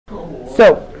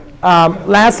So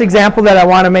last example that I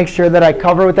want to make sure that I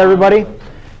cover with everybody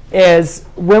is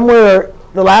the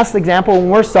last example, when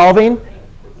we're solving,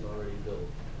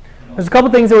 there's a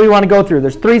couple things that we want to go through.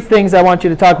 There's 3 things I want you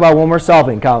to talk about when we're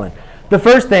solving, Colin. The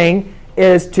first thing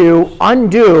is to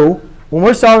undo, when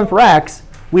we're solving for x,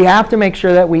 we have to make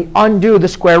sure that we undo the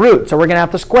square root. So we're going to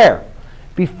have to square.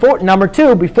 Number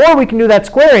 2, before we can do that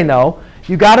squaring, though,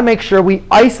 you got to make sure we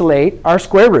isolate our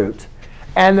square root.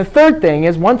 And the third thing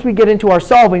is, once we get into our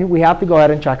solving, we have to go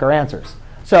ahead and check our answers.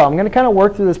 So I'm going to kind of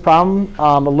work through this problem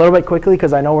a little bit quickly,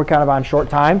 because I know we're kind of on short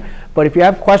time. But if you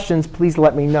have questions, please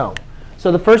let me know.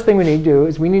 So the first thing we need to do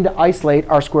is we need to isolate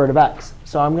our square root of x.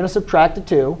 So I'm going to subtract a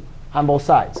 2 on both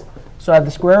sides. So I have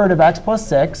the square root of x plus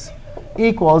 6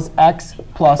 equals x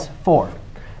plus 4.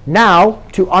 Now,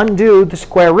 to undo the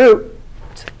square root,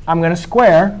 I'm going to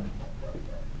square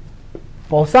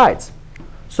both sides.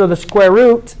 So the square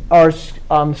root, or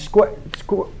I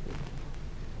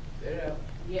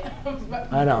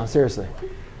know, seriously.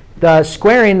 The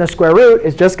squaring the square root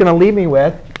is just going to leave me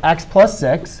with x plus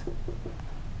 6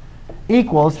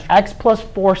 equals x plus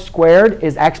 4 squared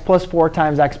is x plus 4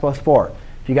 times x plus 4.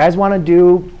 If you guys want to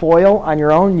do FOIL on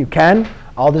your own, you can.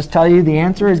 I'll just tell you the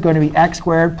answer is going to be x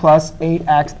squared plus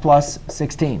 8x plus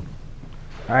 16.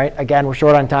 All right, again, we're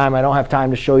short on time. I don't have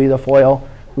time to show you the FOIL.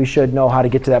 We should know how to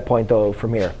get to that point, though,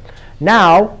 from here.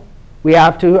 Now, we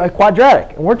have a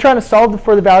quadratic. And we're trying to solve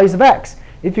for the values of x.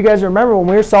 If you guys remember, when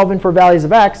we were solving for values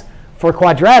of x, for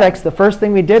quadratics, the first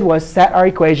thing we did was set our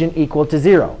equation equal to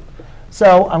 0.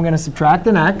 So I'm going to subtract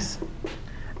an x,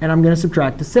 and I'm going to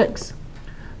subtract a 6.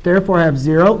 Therefore, I have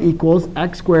 0 equals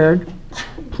x squared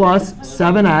plus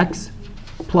 7x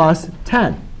plus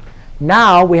 10.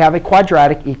 Now we have a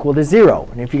quadratic equal to 0.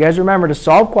 And if you guys remember, to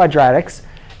solve quadratics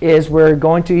is we're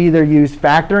going to either use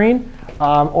factoring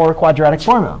or a quadratic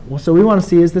formula. Well, so we want to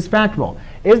see, is this factorable?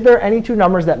 Is there any 2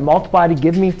 numbers that multiply to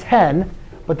give me 10,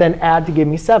 but then add to give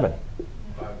me 7?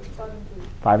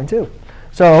 5 and 2.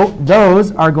 So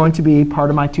those are going to be part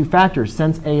of my 2 factors,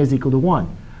 since a is equal to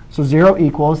 1. So 0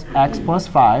 equals x plus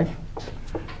 5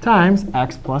 times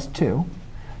x plus 2.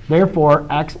 Therefore,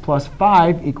 x plus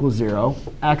 5 equals 0,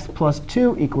 x plus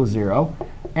 2 equals 0,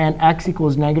 and x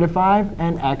equals negative 5,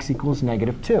 and x equals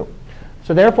negative 2.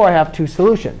 So therefore, I have 2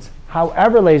 solutions.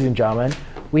 However, ladies and gentlemen,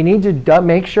 we need to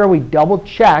make sure we double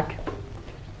check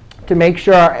to make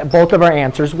sure both of our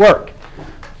answers work.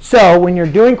 So when you're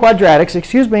doing quadratics,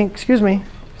 excuse me,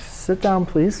 sit down,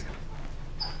 please.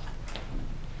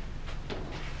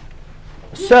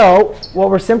 So what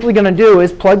we're simply going to do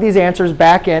is plug these answers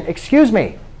back in. Excuse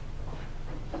me,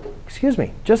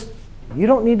 just, you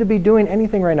don't need to be doing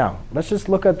anything right now. Let's just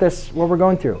look at this, what we're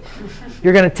going through.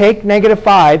 You're going to take negative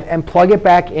 5 and plug it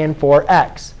back in for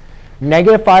x.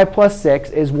 Negative 5 plus 6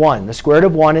 is 1. The square root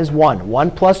of 1 is 1.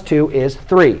 1 plus 2 is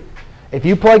 3. If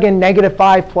you plug in negative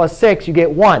 5 plus 6, you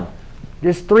get 1.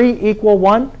 Does 3 equal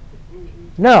 1?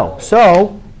 No.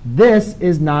 So this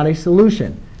is not a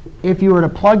solution. If you were to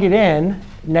plug it in,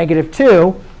 negative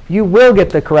 2, you will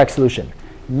get the correct solution.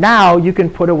 Now you can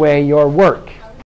put away your work.